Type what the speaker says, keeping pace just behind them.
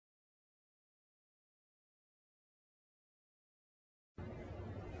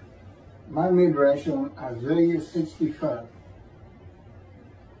My midrash on Isaiah 65,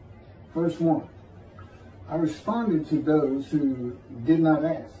 verse 1. I responded to those who did not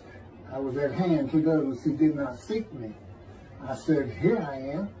ask. I was at hand to those who did not seek me. I said, here I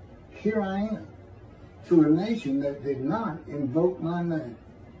am, to a nation that did not invoke my name.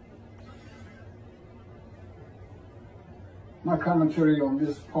 My commentary on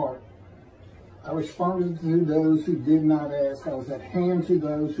this part. I responded to those who did not ask. I was at hand to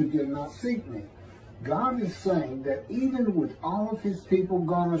those who did not seek me. God is saying that even with all of his people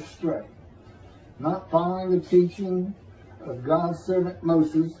gone astray, not following the teaching of God's servant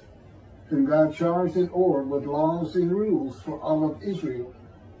Moses, whom God charged at Or with laws and rules for all of Israel,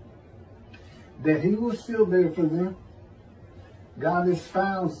 that he was still there for them. God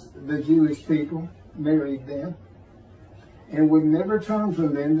espoused the Jewish people, married them, and would never turn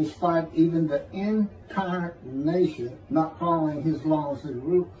from them despite even the entire nation not following his laws and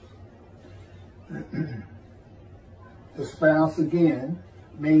rules. Espouse, again,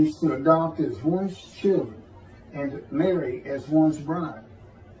 means to adopt as one's children and marry as one's bride.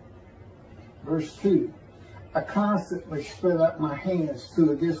 Verse 2, I constantly spread out my hands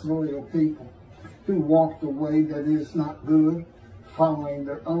to a disloyal people who walk the way that is not good, following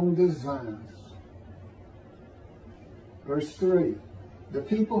their own designs. Verse 3, the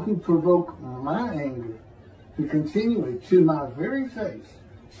people who provoke my anger, who continually to my very face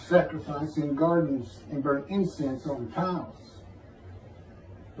sacrifice in gardens and burn incense on piles.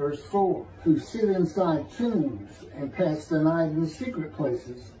 Verse 4, who sit inside tombs and pass the night in secret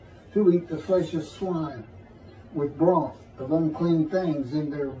places, who eat the flesh of swine with broth of unclean things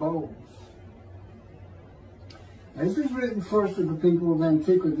in their bowls. This is written first to the people of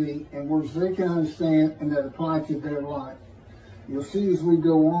antiquity in words they can understand and that apply to their life. You'll see as we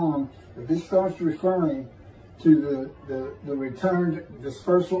go on that this starts referring to the returned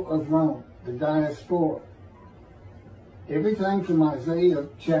dispersal of Rome, the diaspora. Everything from Isaiah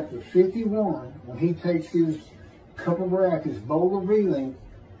chapter 51, when he takes his cup of wrath, his bowl of reeling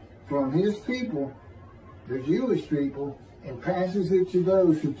from his people, the Jewish people, and passes it to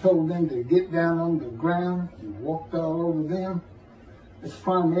those who told them to get down on the ground and walked all over them. It's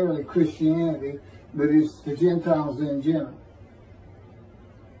primarily Christianity, but it's the Gentiles in general.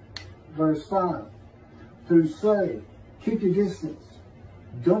 Verse 5, who say, keep your distance,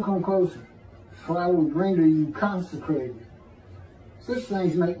 don't come closer, for I will render you consecrated. Such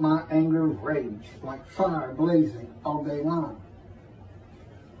things make my anger rage, like fire blazing all day long.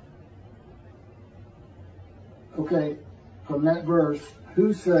 Okay, from that verse,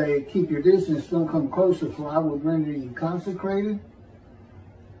 who say, keep your distance, don't come closer, for I will render you consecrated.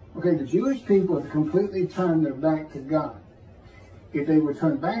 Okay, the Jewish people have completely turned their back to God. If they would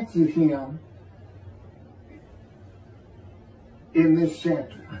turn back to him in this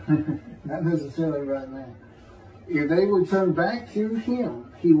chapter, not necessarily right now, if they would turn back to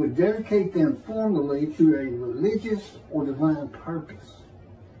him, he would dedicate them formally to a religious or divine purpose.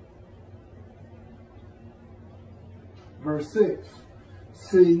 Verse 6,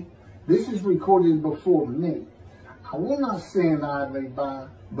 see, this is recorded before me. I will not stand idly by,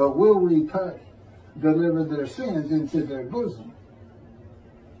 but will repay, deliver their sins into their bosom.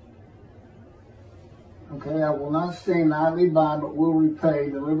 Okay, I will not stand idly by, but will repay,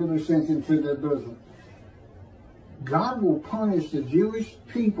 deliver their sins into their bosom. God will punish the Jewish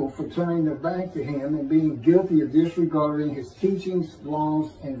people for turning their back to him and being guilty of disregarding his teachings,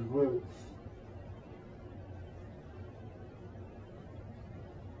 laws, and rules.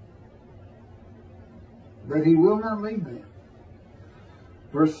 But he will not leave them.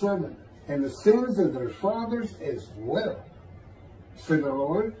 Verse 7, and the sins of their fathers as well, said the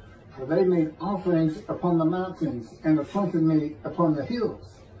Lord, for they made offerings upon the mountains and affronted me upon the hills.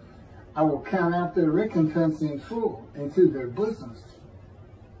 I will count out their recompense in full into their bosoms.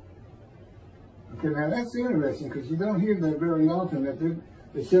 Okay, now that's interesting because you don't hear that very often, that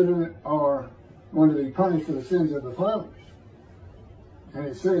the children are going to be punished for the sins of the fathers. And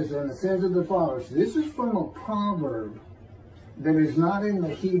it says, and the sins of the fathers. This is from a proverb that is not in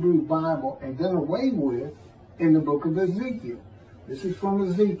the Hebrew Bible and done away with in the book of Ezekiel. This is from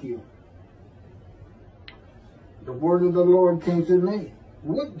Ezekiel. The word of the Lord came to me.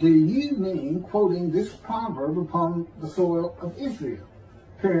 What do you mean quoting this proverb upon the soil of Israel?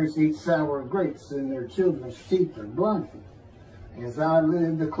 Parents eat sour grapes and their children's teeth are blunted. As I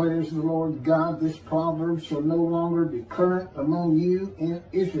live, declares the Lord God, this proverb shall no longer be current among you in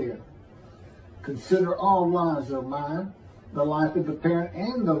Israel. Consider all lives are mine. The life of the parent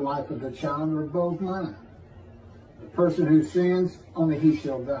and the life of the child are both mine. The person who sins, only he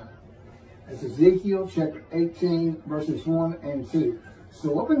shall die. That's Ezekiel chapter 18, verses 1 and 2.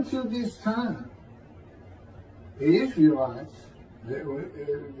 So up until this time, the Israelites,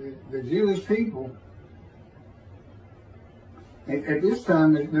 the Jewish people, at this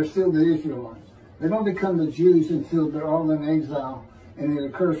time, they're still the Israelites. They don't become the Jews until they're all in exile, and it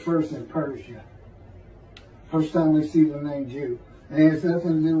occurs first in Persia. First time we see the name Jew. And it has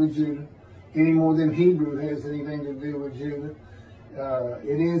nothing to do with Judah, any more than Hebrew has anything to do with Judah.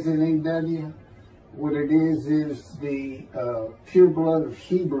 It is an EW. What it is the pure blood of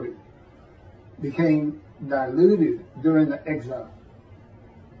Hebrew became diluted during the exile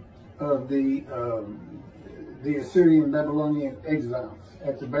of the Assyrian Babylonian exiles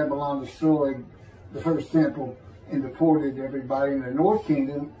after Babylon destroyed the first temple and deported everybody. In the North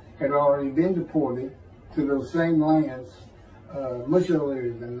Kingdom had already been deported to those same lands much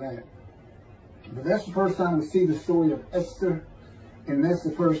earlier than that. But that's the first time we see the story of Esther, and that's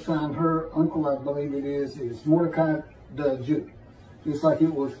the first time her uncle, I believe it is Mordecai the Jew. Just like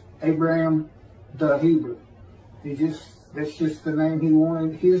it was Abraham the Hebrew. That's just the name he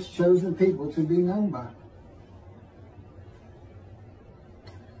wanted his chosen people to be known by.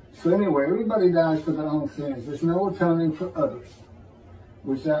 So anyway, everybody dies for their own sins. There's no atoning for others.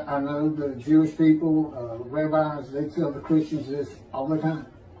 Which I know the Jewish people, rabbis, they tell the Christians this all the time.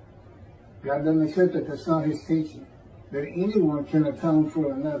 God doesn't accept it. That's not his teaching. That anyone can atone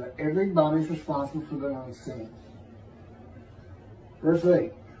for another. Everybody's responsible for their own sins. Verse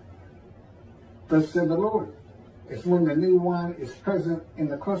 8. Thus said the Lord, it's when the new wine is present in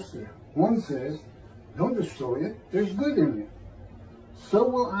the cluster. One says, don't destroy it. There's good in it. So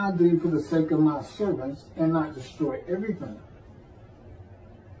will I do for the sake of my servants and not destroy everything.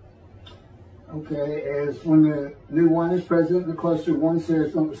 Okay, as when the new wine is present in the cluster, one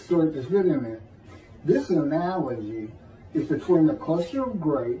says, don't destroy it, there's good in it. This analogy is between the cluster of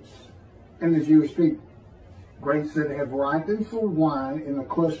grapes and the Jewish people. Grapes that have ripened for wine in the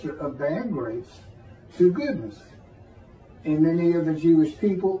cluster of bad grapes to goodness. And many of the Jewish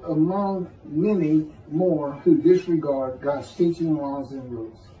people among many more who disregard God's teaching, laws, and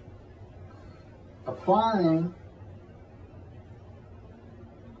rules. Applying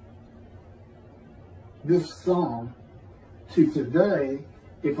this psalm to today,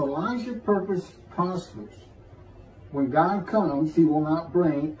 if Elijah's purpose prospers, when God comes, he will not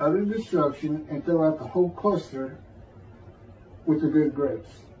bring utter destruction and throw out the whole cluster with the good grapes.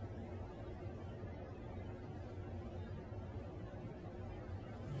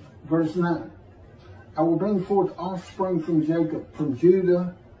 Verse 9, I will bring forth offspring from Jacob, from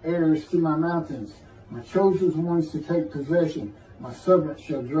Judah, heirs to my mountains, my chosen ones to take possession. My servants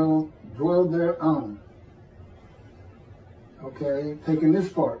shall dwell thereon. Okay, taking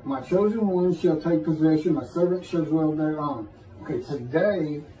this part. My chosen ones shall take possession, my servants shall dwell thereon. Okay,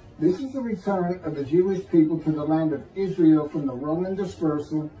 today, this is the return of the Jewish people to the land of Israel from the Roman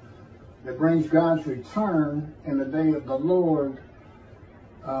dispersal that brings God's return in the day of the Lord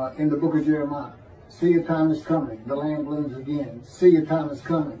in the book of Jeremiah. See, a time is coming. The land blooms again. See, a time is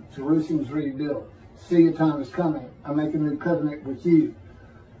coming. Jerusalem's rebuilt. See, a time is coming. I make a new covenant with you.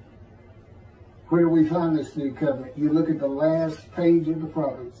 Where do we find this new covenant? You look at the last page of the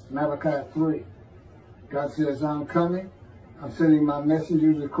prophets, Malachi 3. God says, I'm coming. I'm sending my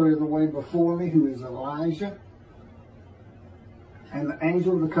messenger to clear the way before me, who is Elijah. And the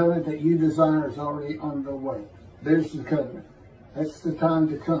angel of the covenant that you desire is already on the way. There's the covenant. That's the time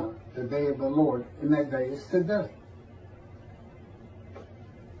to come, the day of the Lord, and that day is today.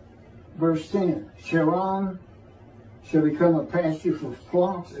 Verse 10, Sharon shall become a pasture for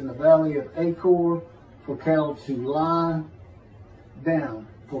flocks in the valley of Achor, for cattle to lie down,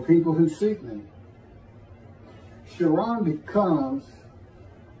 for people who seek me. Sharon becomes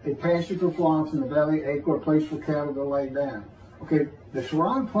a pasture for flocks in the valley of Achor, a place for cattle to lay down. Okay, the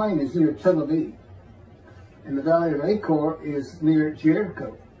Sharon plain is near Tel Aviv, and the valley of Achor is near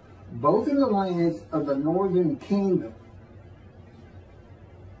Jericho, both in the lands of the northern kingdom.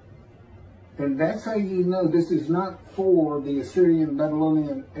 And that's how you know this is not for the Assyrian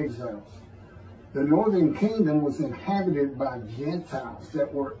Babylonian exiles. The northern kingdom was inhabited by Gentiles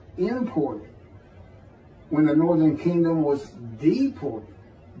that were imported when the northern kingdom was deported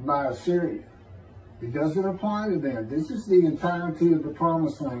by Assyria. It doesn't apply to them. This is the entirety of the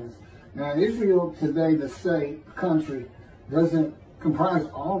promised lands. Now, Israel today, the state, the country, doesn't comprise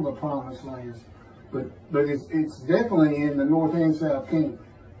all the promised lands, but it's definitely in the north and south kingdom.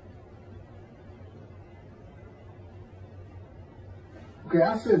 Okay,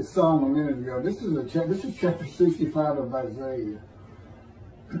 I said Psalm a minute ago. This is chapter 65 of Isaiah.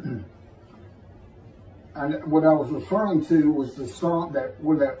 And what I was referring to was the psalm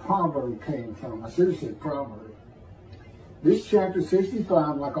where that proverb came from. I should have said proverb. This chapter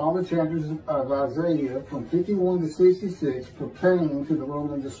 65, like all the chapters of Isaiah, from 51 to 66, pertain to the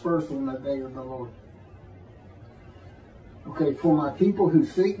Roman dispersal in the day of the Lord. Okay, for my people who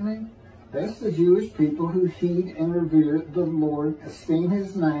seek me, that's the Jewish people who heed and revere the Lord, esteem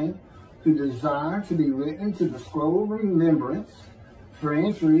his name, who desire to be written into the scroll of remembrance for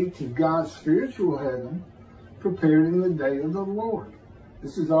entry to God's spiritual heaven, prepared in the day of the Lord.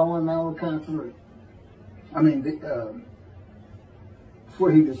 This is all in Malachi 3. I mean, it's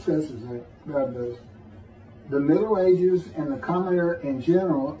where he discusses it, God does. The Middle Ages and the Common Era in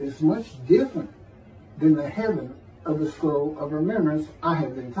general is much different than the heaven of the scroll of remembrance, I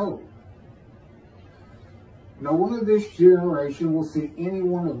have been told. No one of this generation will see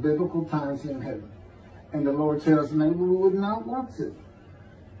anyone of biblical times in heaven. And the Lord tells me we would not want to.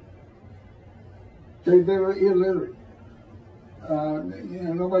 They were illiterate.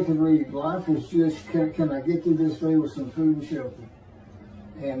 Nobody could read. Life was just, can I get through this day with some food and shelter?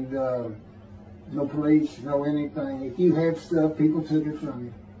 And no police, no anything. If you had stuff, people took it from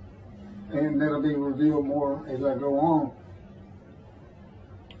you. And that'll be revealed more as I go on.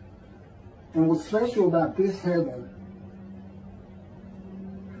 And what's special about this heaven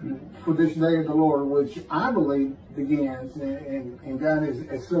for this day of the Lord, which I believe begins, and God has,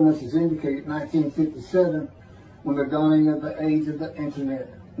 as so much as indicated, 1957, when the dawning of the age of the internet,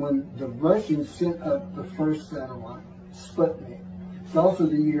 when the Russians sent up the first satellite, Sputnik. It's also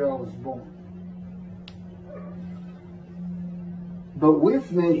the year I was born. But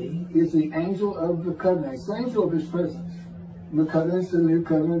with me is the angel of the covenant. It's the angel of his presence. The covenant's the new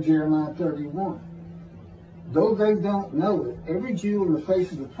covenant, Jeremiah 31. Though they don't know it, every Jew on the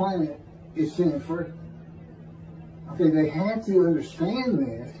face of the planet is sin free. Okay, they had to understand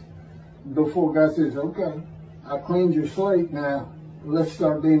this before God says, okay, I cleaned your slate, now let's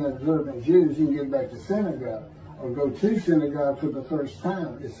start being observant Jews. You can get back to synagogue or go to synagogue for the first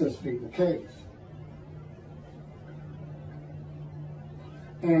time, if such be the case.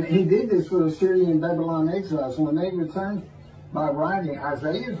 And he did this for the Syrian and Babylon exiles. When they returned by writing,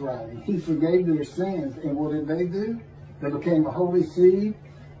 Isaiah's writing, he forgave their sins. And what did they do? They became a holy seed,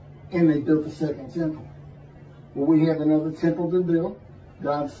 and they built a second temple. Well, we have another temple to build.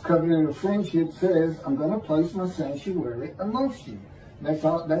 God's covenant of friendship says, I'm going to place my sanctuary amongst you. That's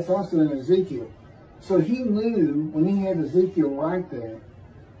also in Ezekiel. So he knew, when he had Ezekiel right there,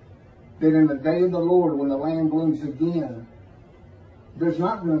 that in the day of the Lord, when the land blooms again, there's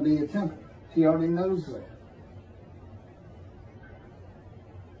not going to be a temple. He already knows that.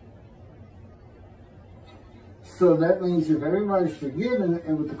 So that means if everybody's forgiven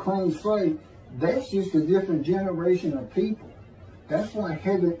and with the clean slate, that's just a different generation of people. That's why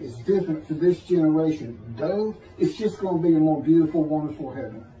heaven is different for this generation. Though it's just going to be a more beautiful, wonderful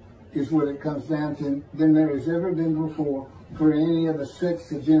heaven, is what it comes down to, than there has ever been before for any of the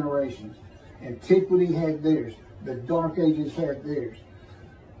sets of generations. Antiquity had theirs. The Dark Ages had theirs.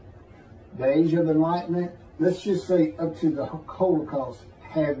 The Age of Enlightenment, let's just say up to the Holocaust,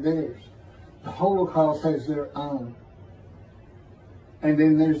 had theirs. The Holocaust has their own. And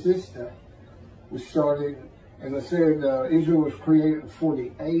then there's this day, which started, as I said, Israel was created in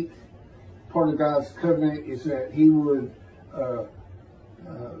 48. Part of God's covenant is that he would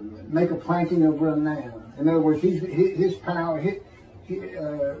make a planting of renown. In other words, his power,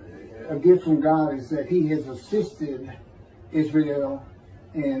 a gift from God is that he has assisted Israel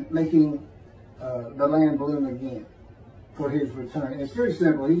in making the land bloom again for his return. It's very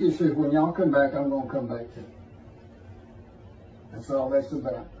simple. He just says, when y'all come back, I'm going to come back too. That's all that's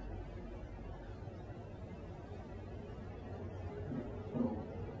about.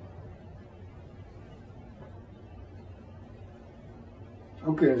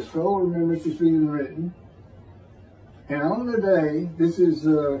 Okay, the scroll of remembrance is being written. And on the day, this is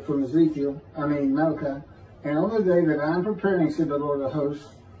from Malachi, and on the day that I am preparing, said the Lord of hosts,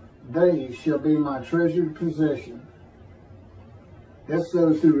 they shall be my treasured possession. That's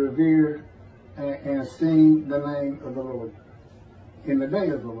those who revere and esteem the name of the Lord in the day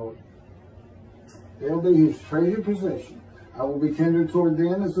of the Lord. They'll be his treasured possession. I will be tender toward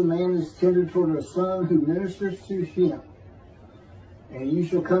them as a man is tender toward a son who ministers to him. And you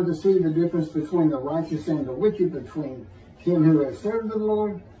shall come to see the difference between the righteous and the wicked, between him who has served the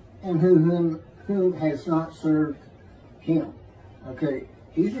Lord and who has not served him. Okay,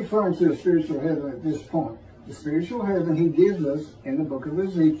 he's referring to a spiritual heaven at this point. The spiritual heaven he gives us in the book of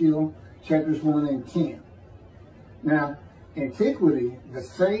Ezekiel, chapters 1 and 10. Now, antiquity, the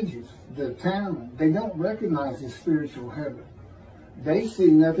sages, the townmen, they don't recognize this spiritual heaven. They see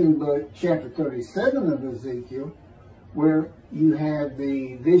nothing but chapter 37 of Ezekiel, where you have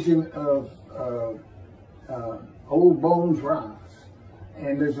the vision of old bones rise,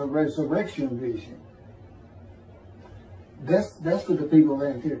 and there's a resurrection vision. That's for the people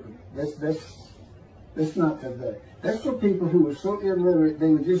of antiquity. That's not today. That's for people who were so illiterate they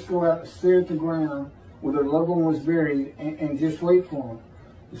would just go out and stare at the ground where their loved one was buried and just wait for them.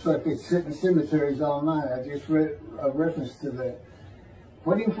 It's like they sit in cemeteries all night. I just read a reference to that.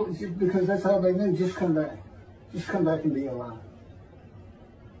 Waiting for, because that's how they knew. Just come back. Just come back and be alive.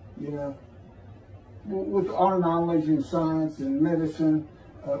 You know, with our knowledge in science and medicine,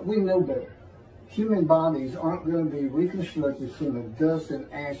 we know better. Human bodies aren't going to be reconstructed from the dust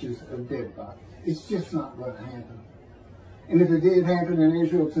and ashes of dead bodies. It's just not going to happen. And if it did happen in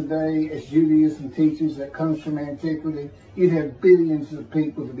Israel today, as Judaism teaches, that comes from antiquity, you'd have billions of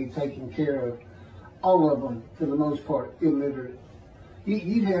people to be taken care of. All of them, for the most part, illiterate.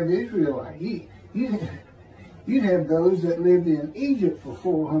 You'd have Israelites. You'd have those that lived in Egypt for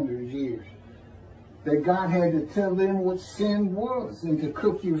 400 years. That God had to tell them what sin was and to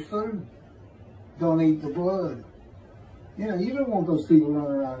cook your food. Don't eat the blood. You know, you don't want those people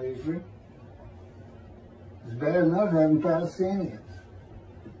running around Israel. It's bad enough having Palestinians.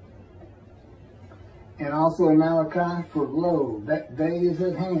 And also in Malachi, for lo, that day is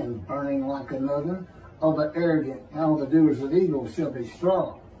at hand, burning like another. All the arrogant and all the doers of evil shall be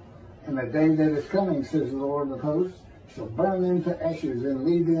straw. And the day that is coming, says the Lord of hosts, shall burn them to ashes and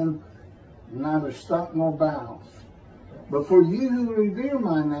leave them neither stock nor bowels. But for you who revere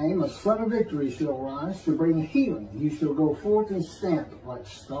my name, a son of victory shall rise to bring healing. You shall go forth and stamp like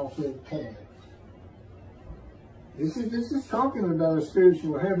stall-fed calves. This is talking about a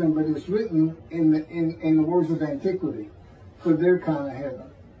spiritual heaven, but it's written in the words of antiquity for their kind of heaven.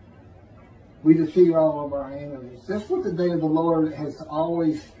 We defeat all of our enemies. That's what the day of the Lord has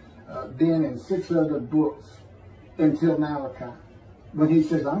always been in 6 other books until Malachi, when he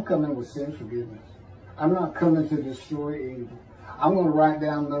says, I'm coming with sin forgiveness. I'm not coming to destroy evil. I'm going to write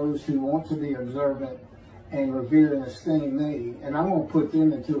down those who want to be observant and revere and esteem me, and I'm going to put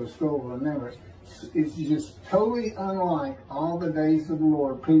them into a scroll of remembrance. It's just totally unlike all the days of the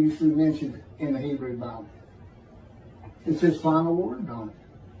Lord previously mentioned in the Hebrew Bible. It's his final word on it.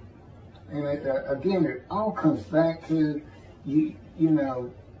 And again, it all comes back to, you know,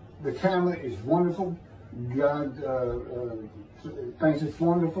 the Talmud is wonderful. God thinks it's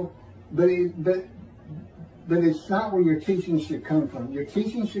wonderful. But it's not where your teaching should come from. Your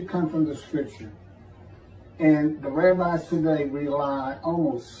teaching should come from the Scripture. And the rabbis today rely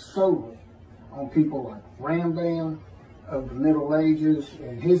almost solely on people like Rambam of the Middle Ages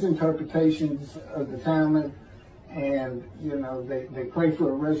and his interpretations of the Talmud. And, you know, they pray for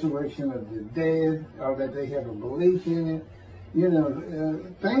a resurrection of the dead, or that they have a belief in it. You know,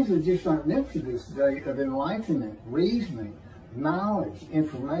 things that just aren't meant for this day of enlightenment, reasoning, knowledge,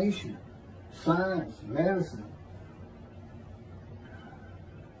 information, science, medicine.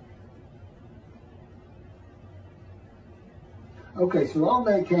 Okay, so all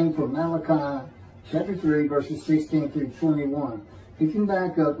that came from Malachi chapter 3, verses 16 through 21. You can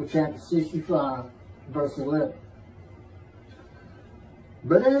back up with chapter 65, verse 11.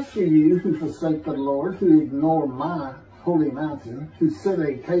 But as for you who forsake the Lord, who ignore my holy mountain, who set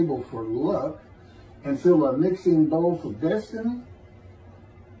a table for luck, and fill a mixing bowl for destiny,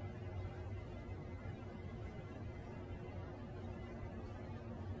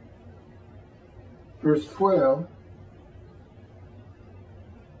 verse 12.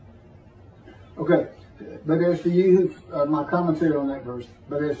 Okay, but as for you who, my commentary on that verse,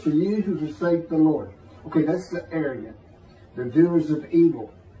 but as for you who forsake the Lord. Okay, that's the arrogant, the doers of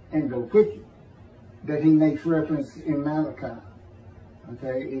evil, and the wicked, that he makes reference in Malachi.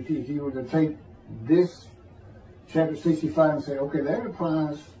 Okay, if you were to take this chapter 65 and say, okay, that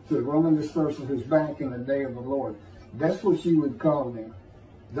applies to the Roman dispersal who's back in the day of the Lord. That's what you would call them.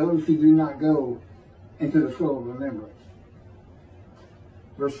 Those who do not go into the scroll of remembrance.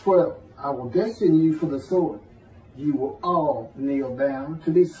 Verse 12, I will destine you for the sword. You will all kneel down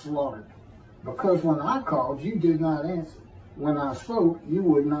to be slaughtered. Because when I called, you did not answer. When I spoke, you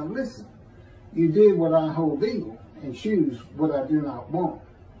would not listen. You did what I hold evil and choose what I do not want.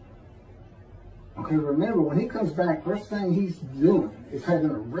 Okay, remember, when he comes back, first thing he's doing is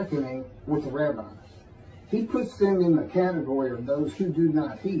having a reckoning with the rabbis. He puts them in the category of those who do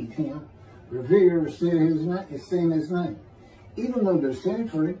not heed him, revere, or esteem his name. Even though they're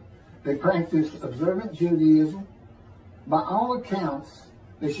sin-free, they practice observant Judaism. By all accounts,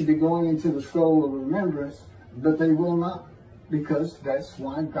 they should be going into the scroll of remembrance, but they will not, because that's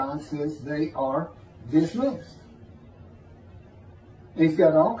why God says they are dismissed. He's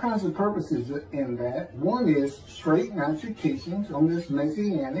got all kinds of purposes in that. One is straighten out your teachings on this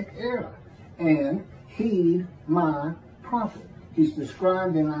Messianic era. And heed my prophet. He's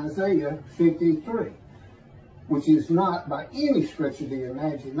described in Isaiah 53, which is not by any stretch of the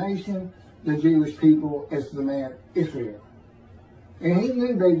imagination the Jewish people as the man Israel. And he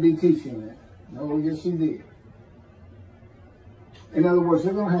knew they'd be teaching that. No, yes he did. In other words,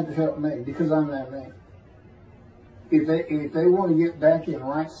 they're going to have to help me because I'm that man. If they want to get back in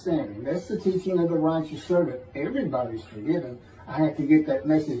right standing, that's the teaching of the righteous servant. Everybody's forgiven. I have to get that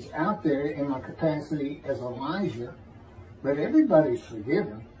message out there in my capacity as Elijah, but everybody's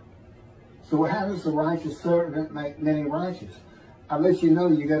forgiven. So how does the righteous servant make many righteous? I'll let you know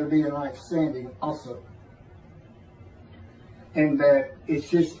you got to be in right standing also. And that it's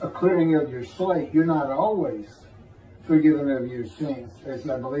just a clearing of your slate. You're not always forgiven of your sins, as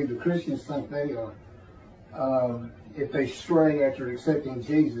I believe the Christians think they are. If they stray after accepting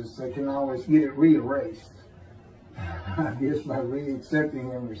Jesus, they can always get it re-erased. I guess by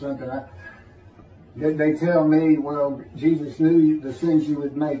re-accepting him or something. They tell me, well, Jesus knew the sins you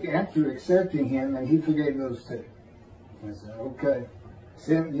would make after accepting him, and he forgave those too. I said, okay.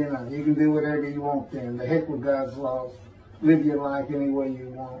 You know, you can do whatever you want then. The heck with God's laws. Live your life any way you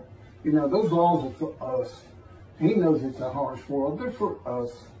want. You know, those laws are for us. He knows it's a harsh world. They're for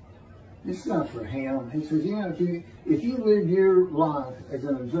us. It's not for him. He says, you know, if you live your life as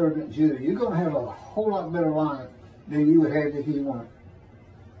an observant Jew, you're going to have a whole lot better life than you would have if you weren't.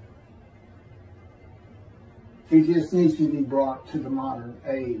 He just needs to be brought to the modern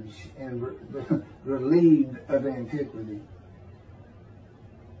age and relieved of antiquity.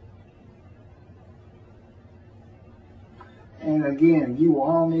 And again, you will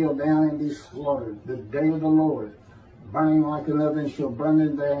all kneel down and be slaughtered. The day of the Lord, burning like an oven, shall burn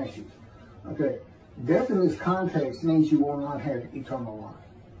into ashes. Okay, death in this context means you will not have eternal life.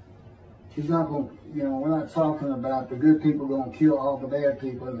 He's not going to, you know, we're not talking about the good people going to kill all the bad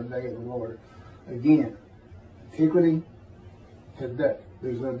people in the day of the Lord. Again, antiquity to death.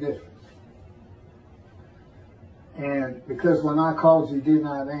 There's no difference. And because when I called, you did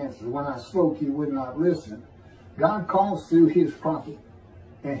not answer. When I spoke, you would not listen. God calls through his prophet,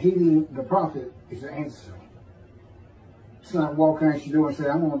 and the prophet is the answer. It's not walking out your door and say,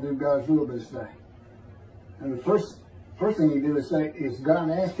 I'm going to do God's will this day. And the first thing you do is say, is God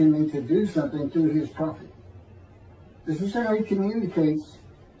asking me to do something through his prophet? This is how he communicates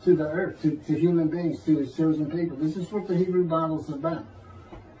to the earth, to human beings, to his chosen people. This is what the Hebrew Bible is about.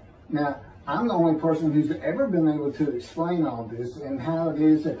 Now, I'm the only person who's ever been able to explain all this and how it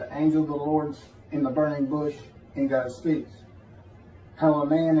is that the angel of the Lord's in the burning bush and God speaks. How a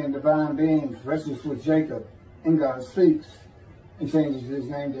man in divine being wrestles with Jacob and God speaks and changes his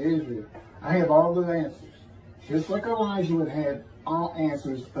name to Israel. I have all the answers. Just like Elijah would have all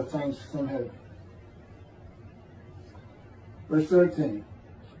answers of things from heaven. Verse 13.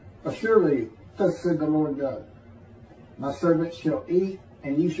 Surely, thus said the Lord God, my servant shall eat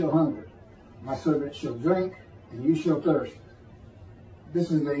and you shall hunger. My servant shall drink and you shall thirst.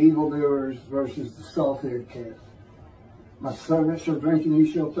 This is the evildoers versus the soft-headed calf. My servant shall drink and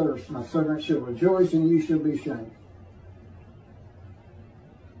you shall thirst. My servant shall rejoice and you shall be shamed.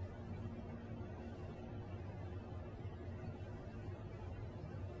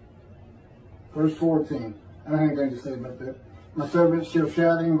 Verse 14. I don't have anything to say about that. My servant shall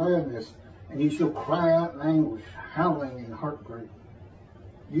shout in gladness, and you shall cry out in anguish, howling in heartbreak.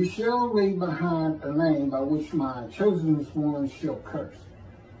 You shall leave behind a name by which my chosen ones shall curse.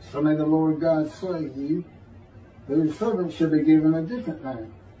 So may the Lord God slay you. The servant shall be given a different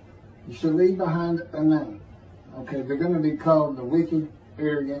name. You shall leave behind a name. Okay, they're going to be called the wicked,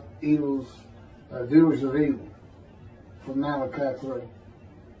 arrogant, evils, doers of evil. From Malachi 3.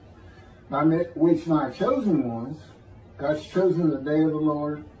 By which my chosen ones, God's chosen the day of the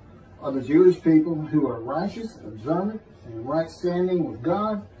Lord, are the Jewish people who are righteous, observant, and right standing with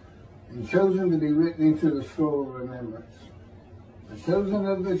God, and chosen to be written into the scroll of remembrance. The chosen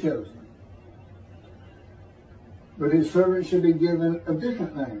of the chosen. But his servant should be given a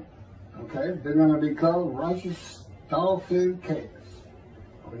different name. Okay? They're going to be called righteous, stall-fed calves.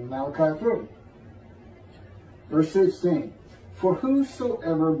 In Malachi 3. Verse 16. For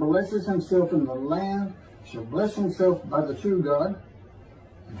whosoever blesses himself in the land shall bless himself by the true God.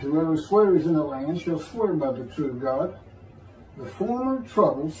 And whoever swears in the land shall swear by the true God. The former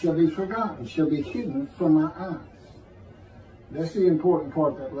troubles shall be forgotten, shall be hidden from my eyes. That's the important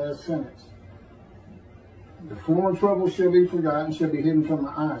part, that last sentence. The former troubles shall be forgotten, shall be hidden from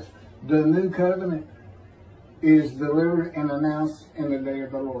my eyes. The new covenant is delivered and announced in the day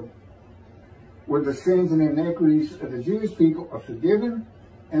of the Lord, where the sins and iniquities of the Jewish people are forgiven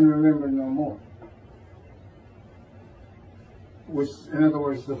and remembered no more. which, in other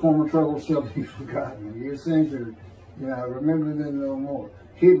words, the former trouble shall be forgotten. Your sins are, remember them no more,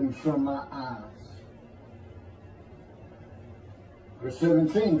 hidden from my eyes. Verse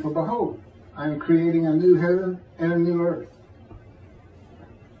 17, for behold, I am creating a new heaven and a new earth.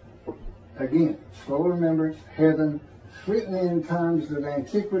 Again, slow remembrance, heaven, written in times of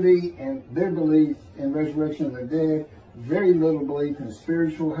antiquity and their belief in resurrection of the dead, very little belief in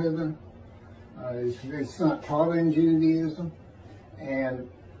spiritual heaven. It's not taught in Judaism. And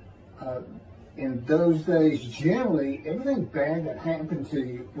in those days, generally, everything bad that happened to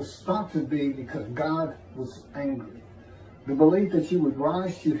you was thought to be because God was angry. The belief that you would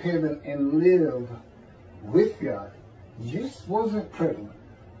rise to heaven and live with God just wasn't prevalent.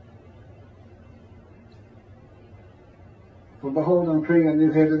 For behold, I'm creating a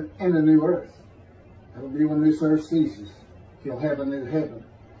new heaven and a new earth. That will be when this earth ceases. He'll have a new heaven.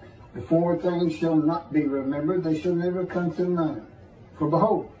 The former things shall not be remembered. They shall never come to mind. For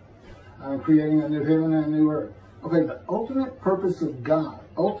behold, I'm creating a new heaven and a new earth. Okay, the ultimate purpose of God,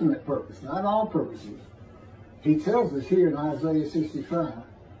 ultimate purpose, not all purposes. He tells us here in Isaiah 65,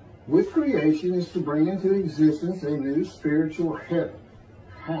 with creation is to bring into existence a new spiritual heaven.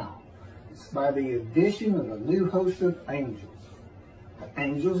 How? It's by the addition of a new host of angels. The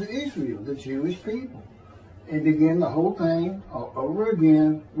angels of Israel, the Jewish people. And begin the whole thing all over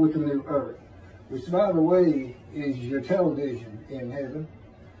again with a new earth. Which, by the way, is your television in heaven.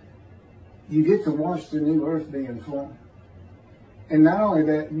 You get to watch the new earth being formed. And not only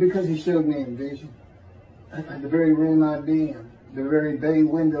that, because he showed me in vision, the very room I'd be in, the very bay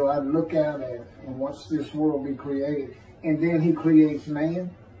window I'd look out at and watch this world be created. And then he creates man.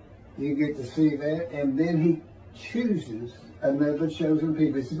 You get to see that. And then he chooses another chosen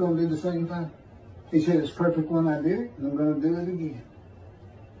people. He's going to do the same thing. He said, it's perfect when I did it, and I'm going to do it again.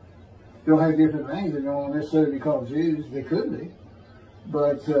 They'll have different names. They don't necessarily be called Jews. They could be.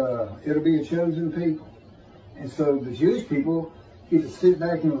 But it'll be a chosen people. And so the Jewish people get to sit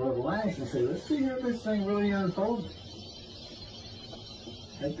back and relax and say, let's see how this thing really unfolds.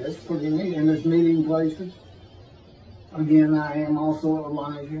 That's pretty neat. And there's meeting places. Again, I am also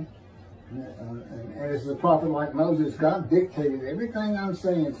Elijah. And as a prophet like Moses, God dictated everything I'm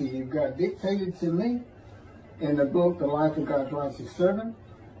saying to you. God dictated to me in the book, The Life of God's Righteous Servant.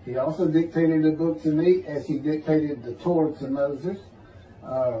 He also dictated a book to me as he dictated the Torah to Moses.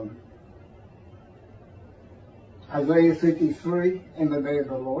 Isaiah 53 in the day of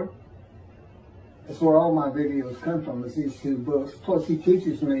the Lord. That's where all my videos come from, is these two books. Plus he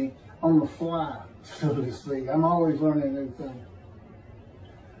teaches me on the fly, so to speak. I'm always learning new things.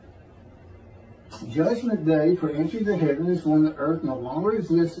 Judgment day for entry to heaven is when the earth no longer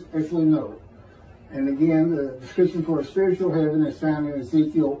exists as we know it. And again, the description for a spiritual heaven is found in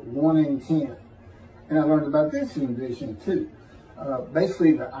Ezekiel 1 and 10. And I learned about this in vision too.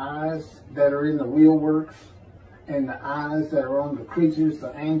 Basically the eyes that are in the wheelworks and the eyes that are on the creatures,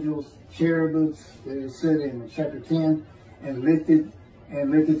 the angels, cherubims, it is said in chapter 10, and lifted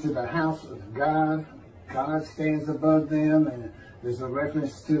to the house of God. God stands above them, and there's a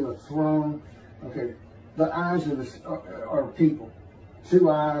reference to a throne. Okay, the eyes are people.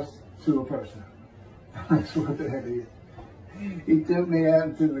 Two eyes to a person. That's what that is. He took me out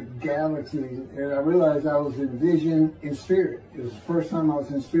into the galaxy, and I realized I was in vision in spirit. It was the first time I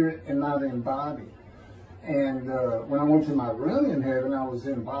was in spirit and not in body. And when I went to my room in heaven, I was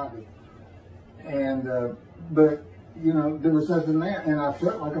in body. And, but, you know, there was nothing there. And I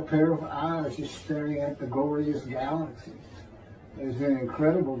felt like a pair of eyes just staring at the glorious galaxies. It was an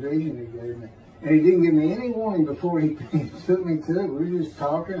incredible vision he gave me. And he didn't give me any warning before he took me to it. We were just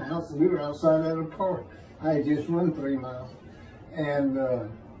talking. We were outside at a park. I had just run 3 miles. And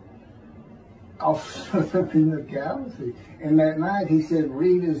off in the galaxy. And that night he said,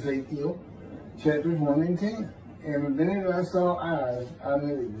 read Ezekiel chapters 1 and 10. And the minute I saw eyes, I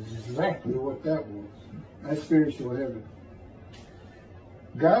knew exactly what that was. That's spiritual heaven.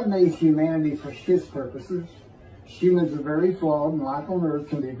 God made humanity for his purposes. Humans are very flawed, and life on earth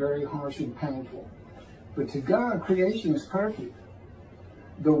can be very harsh and painful. But to God, creation is perfect.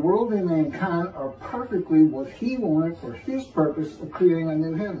 The world and mankind are perfectly what he wanted for his purpose of creating a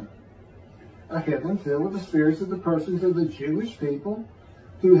new heaven. A heaven filled with the spirits of the persons of the Jewish people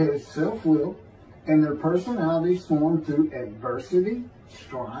who had self-will and their personalities formed through adversity,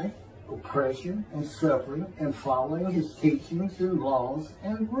 strife, oppression, and suffering, and following his teachings and laws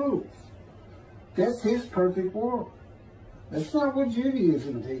and rules. That's his perfect world. That's not what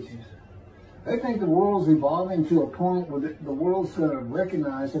Judaism teaches. They think the world's evolving to a point where the world's going to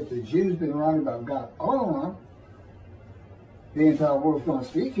recognize that the Jews been right about God all along. The entire world's going to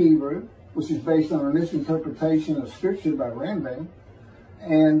speak Hebrew. which is based on a misinterpretation of Scripture by Rambam,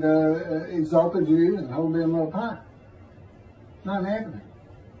 and exalt the Jew and hold them up high. Not happening.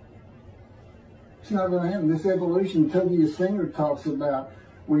 It's not going to happen. This evolution Tobias Singer talks about,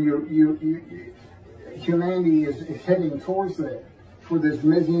 where humanity is heading towards that, for this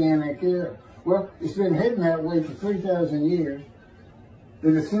Messianic era. Well, it's been heading that way for 3,000 years.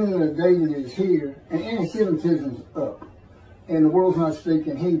 The descendant of David is here, and anti-Semitism's up. And the world's not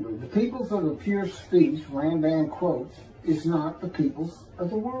speaking Hebrew. The peoples of the pure speech, Rambam quotes, is not the peoples of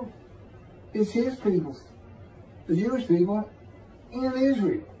the world. It's his peoples, the Jewish people in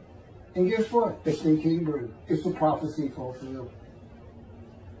Israel. And guess what? They speak Hebrew. It's the prophecy fulfilled.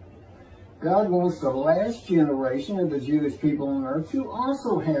 God wants the last generation of the Jewish people on earth to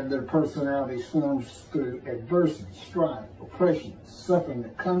also have their personalities formed through adversity, strife, oppression, suffering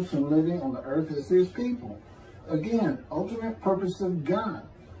that comes from living on the earth as his people. Again, ultimate purpose of God,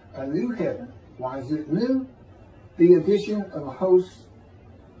 a new heaven. Why is it new? The addition of a host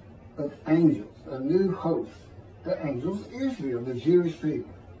of angels, a new host. The angels, Israel, the Jewish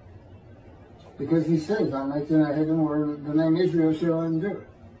people. Because he says, I'm making a heaven where the name Israel shall endure.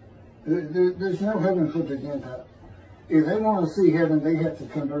 There's no heaven for the Gentiles. If they want to see heaven, they have to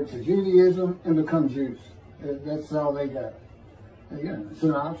convert to Judaism and become Jews. That's all they got. Again, it's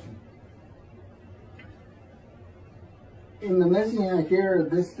an option. In the Messianic era,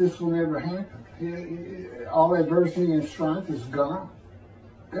 this will never happen. All adversity and strife is gone.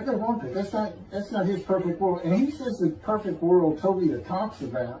 God doesn't want that. That's not his perfect world. And he says the perfect world Tobiah talks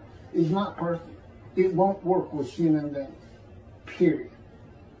about is not perfect. It won't work with human beings. Period.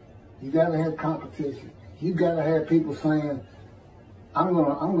 You got to have competition. You got to have people saying, I'm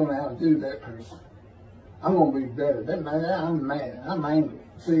gonna outdo that person. I'm gonna be better. I'm mad. I'm angry.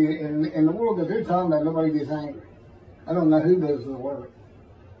 See, in the world that they're talking about, nobody gets angry. I don't know who does the work.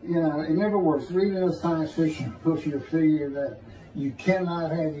 You know, it never works. Reading a science fiction book, you'll figure that you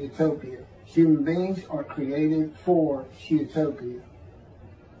cannot have utopia. Human beings are created for utopia.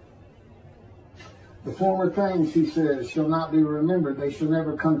 The former things, he says, shall not be remembered. They shall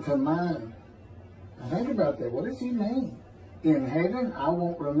never come to mind. Now think about that. What does he mean? In heaven, I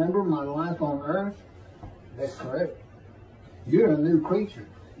won't remember my life on earth? That's correct. You're a new creature.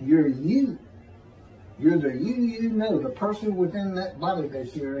 You're you. You're the you know, the person within that body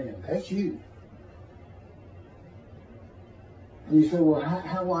that you're in. That's you. And you say, well,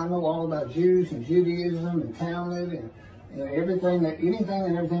 how do I know all about Jews and Judaism and Talmud and anything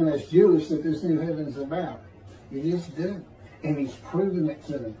and everything that's Jewish that this new heaven's about? You just do. And he's proven it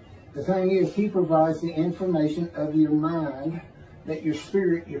to me. The thing is, he provides the information of your mind that your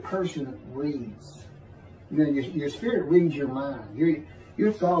spirit, your person reads. You know, your spirit reads your mind.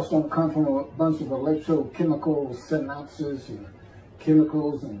 Your thoughts don't come from a bunch of electrochemical synapses and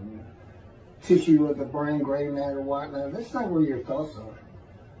chemicals and tissue of the brain, gray matter, white matter. That's not where your thoughts are.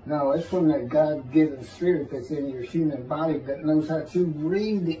 No, it's from that God-given spirit that's in your human body that knows how to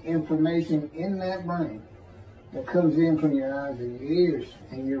read the information in that brain that comes in from your eyes and your ears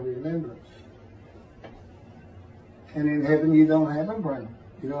and your remembrance. And in heaven, you don't have a brain.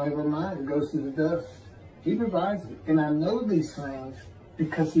 You don't have a mind. It goes to the dust. He provides it. And I know these things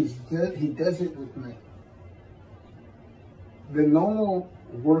because he does it with me. The normal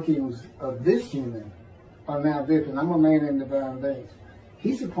workings of this human are now different. I'm a man in divine beings.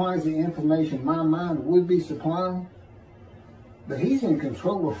 He supplies the information my mind would be supplying, but he's in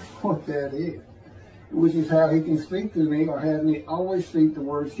control of what that is, which is how he can speak to me or have me always speak the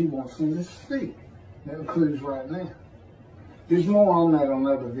words he wants me to speak. That includes right now. There's more on that on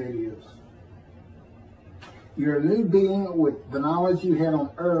other videos. You're a new being with the knowledge you had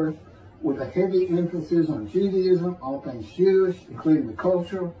on earth, with a heavy emphasis on Judaism, all things Jewish, including the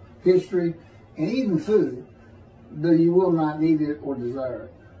culture, history, and even food, though you will not need it or desire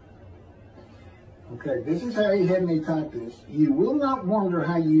it. Okay, this is how he had me type this. You will not wonder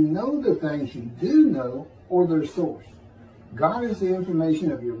how you know the things you do know or their source. God is the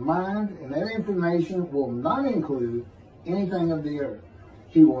information of your mind, and that information will not include anything of the earth.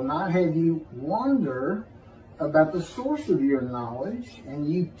 He will not have you wonder about the source of your knowledge, and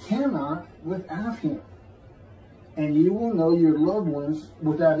you cannot without him. And you will know your loved ones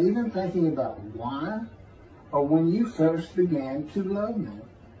without even thinking about why or when you first began to love them.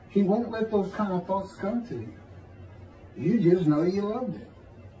 He won't let those kind of thoughts come to you. You just know you love them.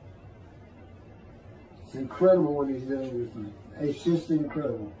 It's incredible what he's doing with me. It's just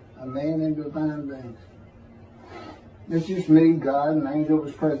incredible. A man in divine beings. It's just me, God, and the angel of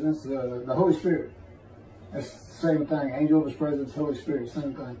his presence, the Holy Spirit. That's the same thing. Angel of his presence, Holy Spirit,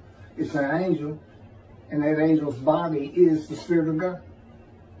 same thing. It's an angel, and that angel's body is the Spirit of God.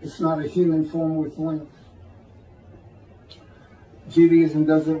 It's not a human form with wings. Judaism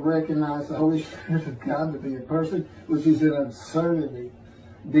doesn't recognize the Holy Spirit of God to be a person, which is an absurdity.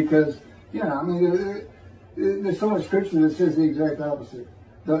 Because, I mean, there's so much scripture that says the exact opposite.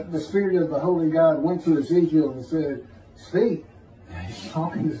 The Spirit of the Holy God went to Ezekiel and said, speak. He's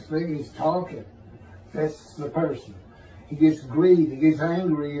talking to speak. He's talking. That's the person. He gets grieved. He gets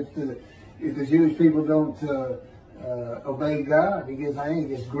angry if the Jewish people don't obey God. He gets angry. He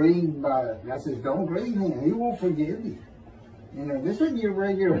gets grieved by it. God says, don't grieve him. He will forgive you. This isn't your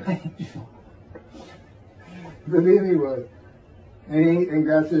regular angel. But anyway, and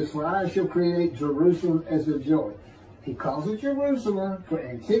God says, for I shall create Jerusalem as a joy. He calls it Jerusalem for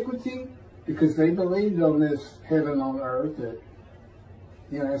antiquity because they believed on this heaven on earth that,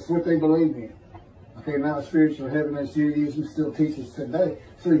 that's what they believed in. Okay, now spiritual heaven as Judaism still teaches today.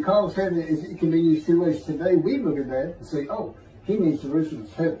 So he calls heaven, it can be used two ways today. We look at that and say, oh, he means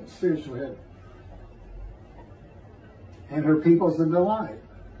Jerusalem's heaven, spiritual heaven. And her people's a delight.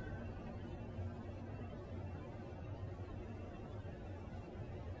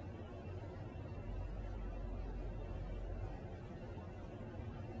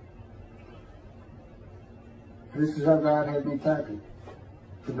 This is how God had me typing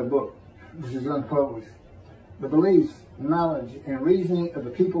for the book. This is unpublished. The beliefs, knowledge, and reasoning of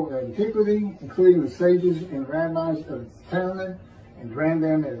the people of antiquity, including the sages and rabbis of Talmud and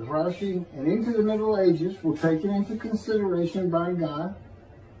Rambam and Rashi, and into the Middle Ages, were taken into consideration by God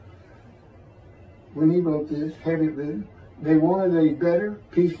when he wrote this, had it written. They wanted a better,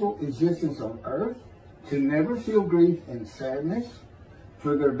 peaceful existence on earth, to never feel grief and sadness,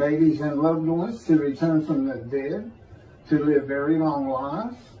 for their babies and loved ones to return from the dead, to live very long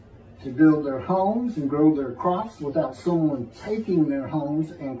lives, to build their homes and grow their crops without someone taking their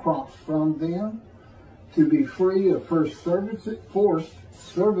homes and crops from them, to be free of forced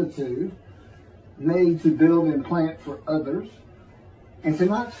servitude, made to build and plant for others, and to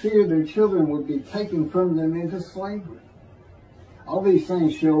not fear their children would be taken from them into slavery. All these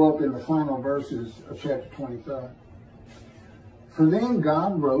things show up in the final verses of chapter 25. For then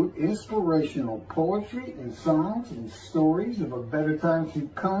God wrote inspirational poetry and songs and stories of a better time to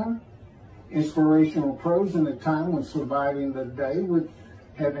come, inspirational prose in a time when surviving the day with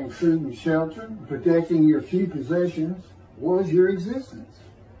having food and shelter, protecting your few possessions was your existence.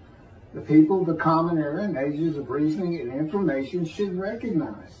 The people of the common era and ages of reasoning and information should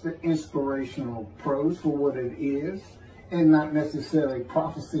recognize the inspirational prose for what it is and not necessarily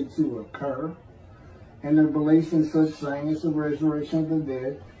prophecy to occur, and their beliefs in such things as the resurrection of the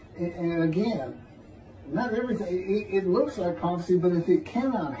dead. And again, not everything, it looks like prophecy, but if it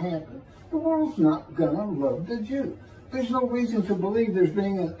cannot happen, the world's not going to love the Jew. There's no reason to believe there's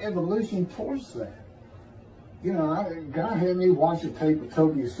being an evolution towards that. God had me watch a tape of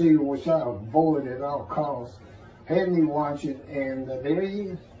Toby Seagull, which I avoid at all costs. Had me watch it, and there he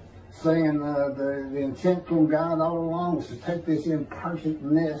is, saying the intent from God all along was to take this imperfect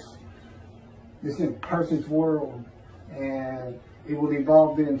mess, this imperfect world, and it will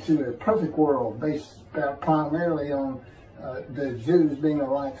evolve into a perfect world based primarily on the Jews being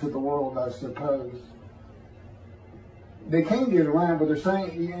a light to the world, I suppose. They can't get around, but they're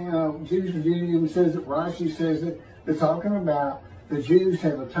saying, Jews and Judaism says it, Rashi says it, they're talking about the Jews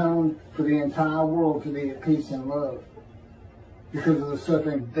have atoned for the entire world to be at peace and love because of the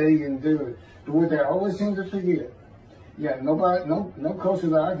suffering they endured. But what they always seem to forget, no culture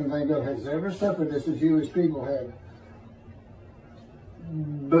that I can think of has ever suffered as the Jewish people have.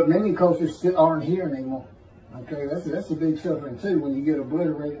 But many cultures still aren't here anymore. Okay, that's a big suffering too when you get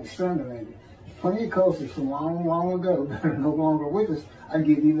obliterated and exterminated. There's plenty of cultures from long, long ago that are no longer with us. I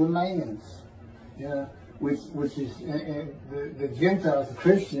give you the Mayans, which is the Gentiles, the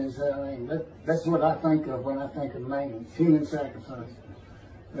Christians. I mean, that's what I think of when I think of Mayans, human sacrifice.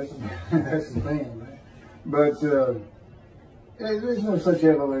 That's the thing, man. But there's no such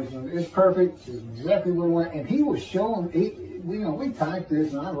evolution. It's perfect. It's exactly what we want. And he was showing. We typed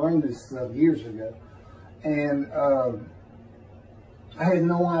this, and I learned this stuff years ago. And I had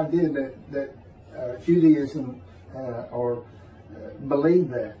no idea that Judaism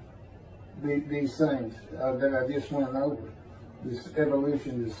believed that these things that I just went over. This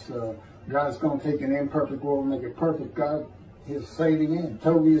evolution, this God's going to take an imperfect world and make it perfect. God is saving in.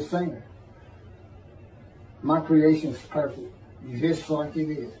 Toby is saying, my creation is perfect, just like it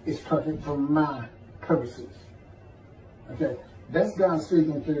is. It's perfect for my purposes. Okay, that's God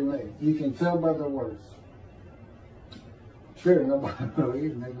speaking through me. You can tell by the words. Sure, nobody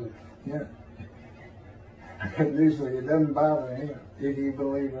believes me, but I got news for you. It doesn't bother him if you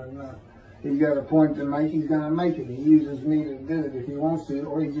believe it or not. he's got a point to make, he's going to make it. He uses me to do it if he wants to,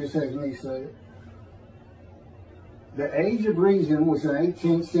 or he just has me say it. The Age of Reason was an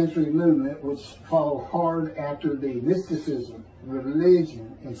 18th century movement which followed hard after the mysticism,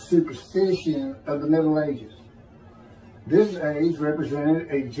 religion, and superstition of the Middle Ages. This age represented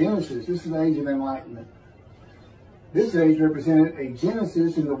a genesis. This is the Age of Enlightenment. This age represented a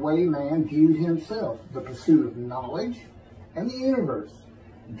genesis in the way man viewed himself, the pursuit of knowledge and the universe.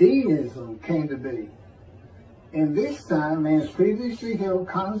 Deism came to be. In this time, man's previously held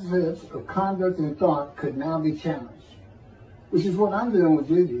concepts of conduct and thought could now be challenged, which is what I'm doing with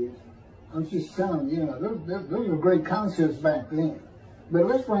Judaism. I'm just telling you, those were great concepts back then. But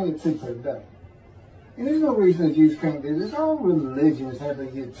let's bring it to today. And there's no reason the Jews can't do this. All religions have a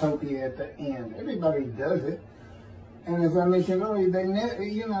utopia at the end. Everybody does it. And as I mentioned earlier,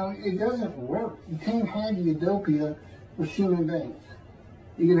 it doesn't work. You can't have utopia with human beings.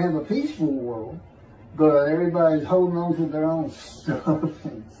 You can have a peaceful world, but everybody's holding on to their own stuff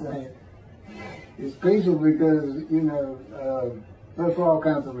and saying it's peaceful because, that's for all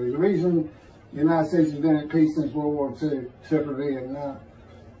kinds of reasons. The reason the United States has been at peace since World War II, except for Vietnam,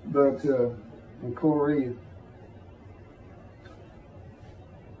 but in Korea.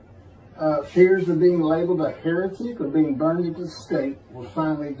 Fears of being labeled a heretic or being burned at the stake were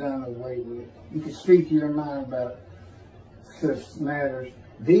finally done away with. You can speak your mind about such matters.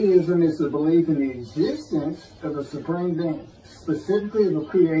 Deism is the belief in the existence of a supreme being, specifically of a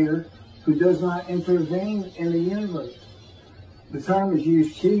creator who does not intervene in the universe. The term is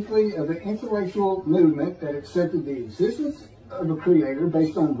used chiefly of the intellectual movement that accepted the existence of a creator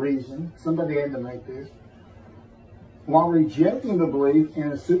based on reason. Somebody had to make this. While rejecting the belief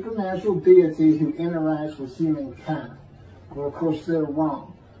in a supernatural deity who interacts with humankind. Well, of course, they're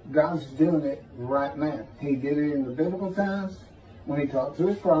wrong. God's doing it right now. He did it in the biblical times when he talked to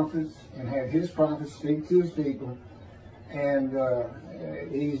his prophets and had his prophets speak to his people. And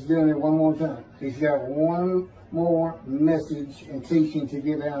he's doing it one more time. He's got one more message and teaching to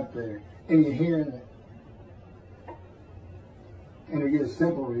get out there. And you're hearing it. And it gets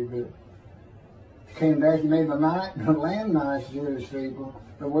simpler a bit. Came back and made the land nice, Jewish people.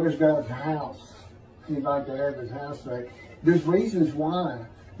 But where's God's house? He'd like to have his house back. There's reasons why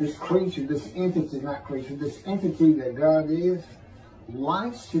this creature, this entity that God is,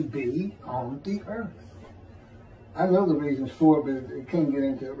 likes to be on the earth. I know the reasons for it, but I can't get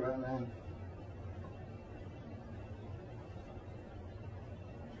into it right now.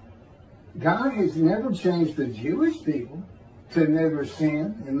 God has never changed the Jewish people to never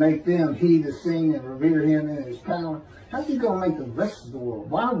sin and make them heed the sin and revere him in his power. How's he going to make the rest of the world?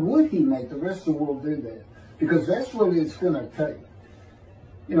 Why would he make the rest of the world do that? Because that's what it's going to take.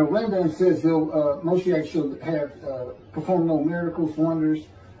 Rambam says Moshiach shall have perform no miracles, wonders,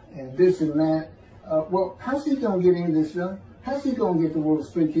 and this and that. Well, how's he going to get into this done? How's he going to get the world to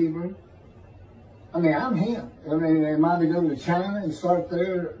speak Hebrew? I mean, I'm him. I mean, am I to go to China and start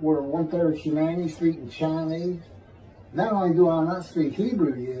there where 1/3 of humanity speaking Chinese? Not only do I not speak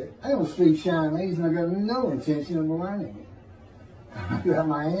Hebrew yet, I don't speak Chinese, and I've got no intention of learning it. I've got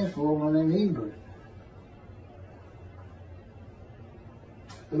my hands full learning Hebrew.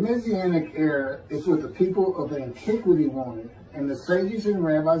 The Messianic era is what the people of antiquity wanted, and the sages and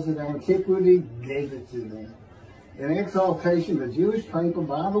rabbis of antiquity gave it to them. In exaltation of the Jewish people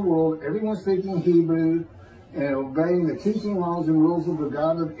by the world, everyone speaking Hebrew and obeying the teaching laws and rules of the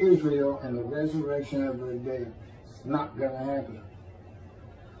God of Israel and the resurrection of the dead. It's not going to happen.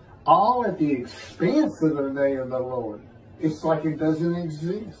 All at the expense of the day of the Lord. It's like it doesn't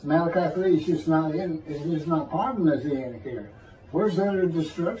exist. Malachi 3 is just not in. It's just not part of the Messianic era. Where's their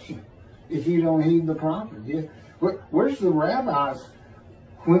destruction if you don't heed the prophet? Yeah. Where's the rabbis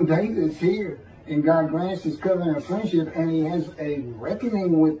when David's here and God grants his covenant of friendship and he has a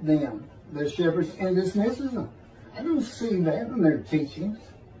reckoning with them, the shepherds, and dismisses them? I don't see that in their teachings.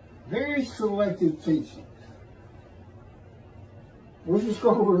 Very selective teachings. Where's the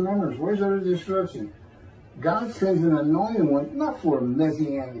scroll of remembrance? Where's their destruction? God sends an anointed one, not for a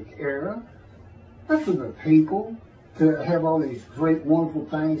Messianic era, not for the people to have all these great, wonderful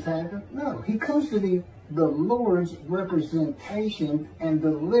things happen. No, he comes to be the Lord's representation and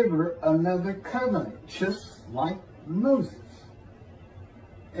deliver another covenant, just like Moses.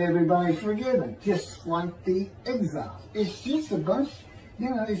 Everybody's forgiven, just like the exiles. It's just a bunch,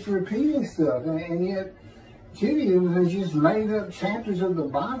 it's repeating stuff, and yet Judaism has just made up chapters of the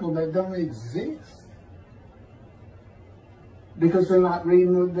Bible that don't exist because they're not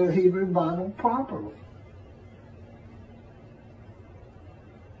reading the Hebrew Bible properly.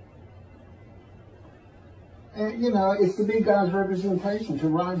 And, you know, it's to be God's representation, to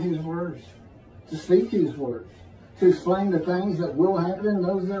write his words, to speak his words, to explain the things that will happen and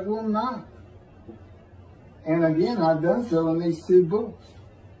those that will not. And again, I've done so in these 2 books.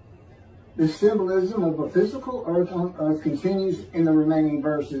 The symbolism of a physical earth on earth continues in the remaining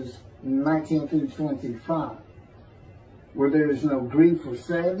verses 19 through 25, where there is no grief or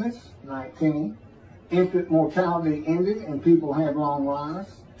sadness, 19. Infant mortality ended and people have long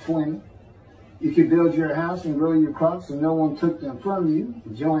lives, 20. You could build your house and grow your crops and no one took them from you,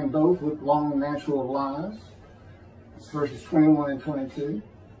 enjoying both with long natural lives. That's verses 21 and 22.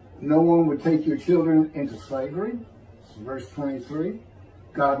 No one would take your children into slavery, verse 23.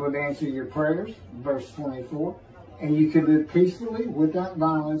 God would answer your prayers, verse 24. And you could live peacefully without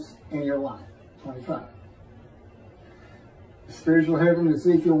violence in your life, 25. The spiritual heaven,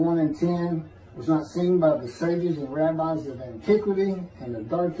 Ezekiel 1 and 10, was not seen by the sages and rabbis of antiquity and the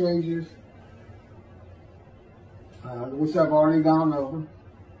Dark Ages, which I've already gone over.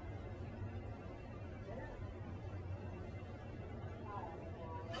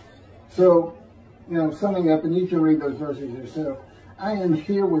 So, you know, summing up, and you can read those verses yourself, I am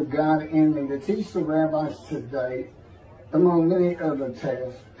here with God in me to teach the rabbis today, among many other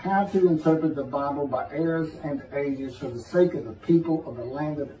tasks, how to interpret the Bible by eras and ages for the sake of the people of the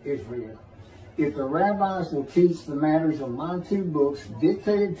land of Israel. If the rabbis will teach the matters of my 2 books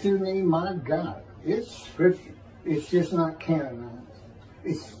dictated to me, my God, it's scripture. It's just not canonized.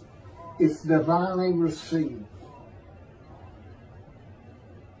 It's divinely received.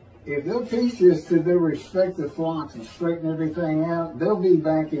 If they'll teach this to their respective flocks and straighten everything out, they'll be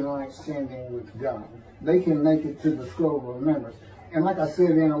back in right standing with God. They can make it to the scroll of remembrance. And like I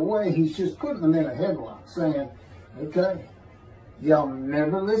said, in a way, he's just putting them in a headlock, saying, okay, y'all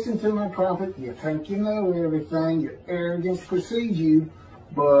never listen to my prophet. You think you know everything. Your arrogance precedes you.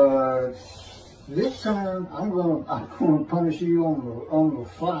 But this time, I'm gonna punish you on the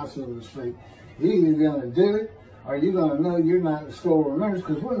fly, so to speak. You're either gonna do it, or you're gonna know you're not in the scroll of remembrance,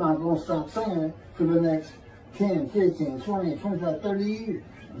 because we're not gonna stop saying it for the next 10, 15, 20, 25, 30 years.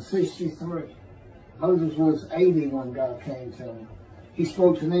 I'm 63. Moses was 80 when God came to him. He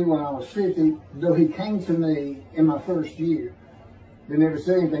spoke to me when I was 50, though he came to me in my first year. They never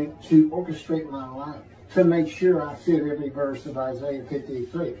said anything to orchestrate my life, to make sure I fit every verse of Isaiah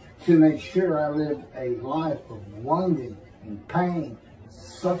 53, to make sure I lived a life of wounding and pain,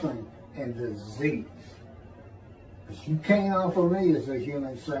 suffering, and disease. But you can't offer me as a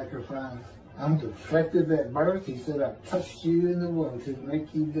human sacrifice. I'm defective at birth. He said, I touched you in the womb to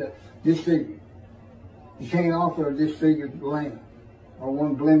make you disfigured. You can't offer a disfigured lamb or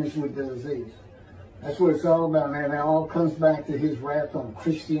one blemished with disease. That's what it's all about, man. It all comes back to his wrath on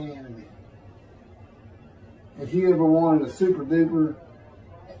Christianity. If you ever wanted a super duper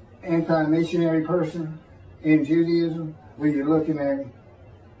anti-missionary person in Judaism, well, you're looking at him,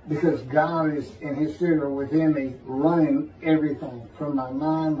 because God is and his spirit are within me, running everything from my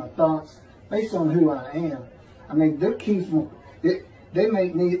mind, my thoughts, based on who I am. I mean, they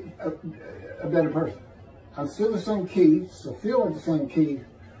make me a better person. I'm still the same Keith, so feel like the same Keith,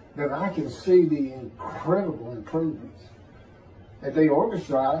 that I can see the incredible improvements that they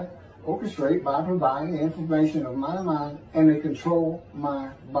orchestrate by providing the information of my mind, and they control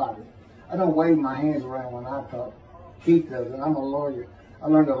my body. I don't wave my hands around when I talk. Keith does it. I'm a lawyer. I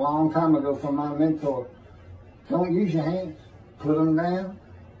learned a long time ago from my mentor, don't use your hands. Put them down,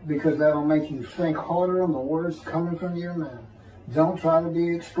 because that'll make you think harder on the words coming from your mouth. Don't try to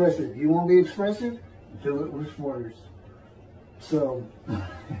be expressive. You want to be expressive? Do it with words. So,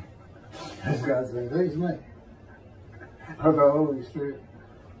 as God says, there's me. Of the Holy Spirit.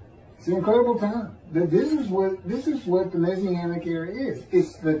 It's an incredible time. This is what the Messianic era is.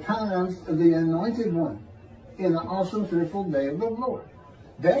 It's the times of the Anointed One in the awesome, fearful day of the Lord.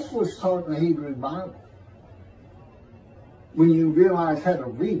 That's what's taught in the Hebrew Bible. When you realize how to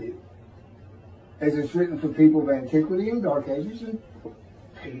read it, as it's written for people of antiquity and Dark Ages, and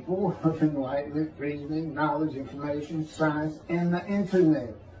people of enlightenment, reasoning, knowledge, information, science, and the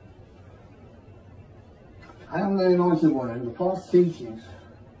internet. I am the Anointed One, and the false teachings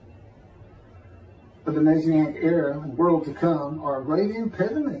of the Messianic era, world to come, are great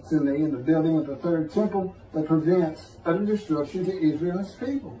impediments to me in the building of the third temple that prevents utter destruction to Israel and its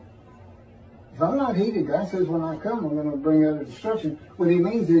people. If I'm not heeded, God says when I come, I'm going to bring utter destruction. What he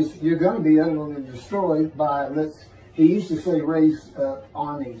means is you're going to be utterly destroyed by, he used to say raise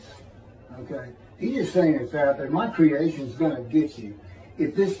armies. Okay? He's just saying it's out there. My creation's going to get you.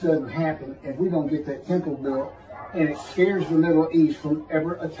 If this doesn't happen, and we don't get that temple built, and it scares the Middle East from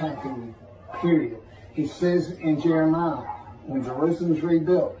ever attacking you, period. He says in Jeremiah, when Jerusalem's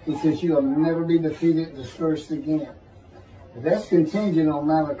rebuilt, he says, you'll never be defeated, dispersed again. That's contingent on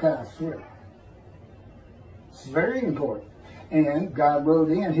Malachi 3. It's very important. And God wrote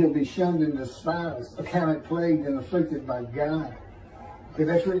in, he'll be shunned and despised, accounted plagued and afflicted by God. Okay,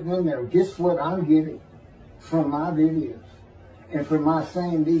 that's written in there. Guess what I'm getting from my videos and from my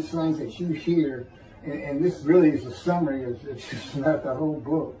saying these things that you hear, and this really is a summary, it's just not the whole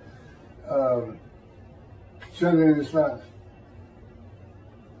book. Shunned and despised.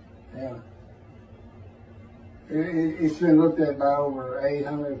 Yeah. It's been looked at by over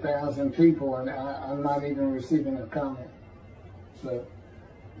 800,000 people, and I'm not even receiving a comment. So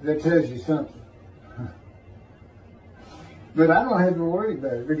that tells you something. But I don't have to worry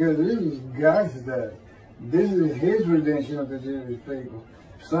about it, because this is God's day. This is his redemption of the Jewish people.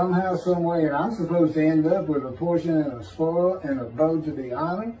 Somehow, some way, and I'm supposed to end up with a portion and a spoil and a bow to be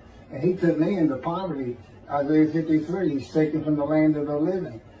honored. And he took me into poverty. Isaiah 53, he's taken from the land of the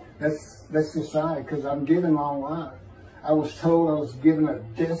living. That's decided, because I'm given long life. I was told I was given a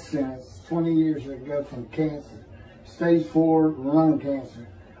death sentence 20 years ago from cancer. Stage 4 lung cancer.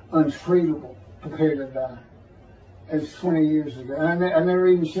 Untreatable. Prepared to die. It's 20 years ago. And I never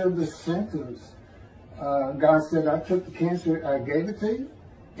even showed the symptoms. God said, I took the cancer, I gave it to you,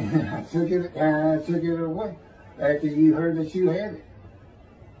 and I took it away after you heard that you had it.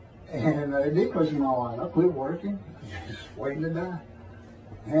 And it did question my life. I quit working, just waiting to die.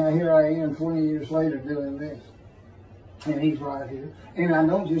 And here I am 20 years later doing this. And he's right here. And I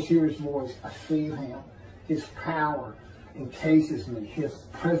don't just hear his voice, I feel him. His power encases me. His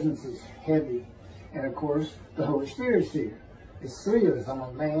presence is heavy. And of course, the Holy Spirit's here. It's three of us. I'm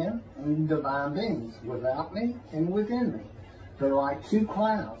a man and divine beings, without me and within me. They're like two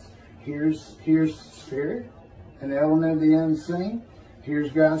clouds. Here's spirit, an element of the unseen.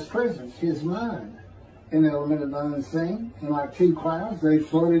 Here's God's presence, his mind, an element of the unseen. And like two clouds, they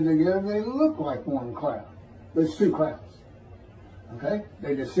floated together. They look like one cloud. But it's two clouds. Okay?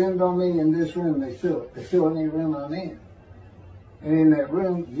 They descend on me in this room. They fill it. They fill any room I'm in. And in that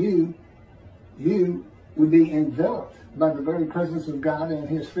room, you would be enveloped by the very presence of God and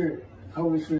his Spirit, Holy Spirit.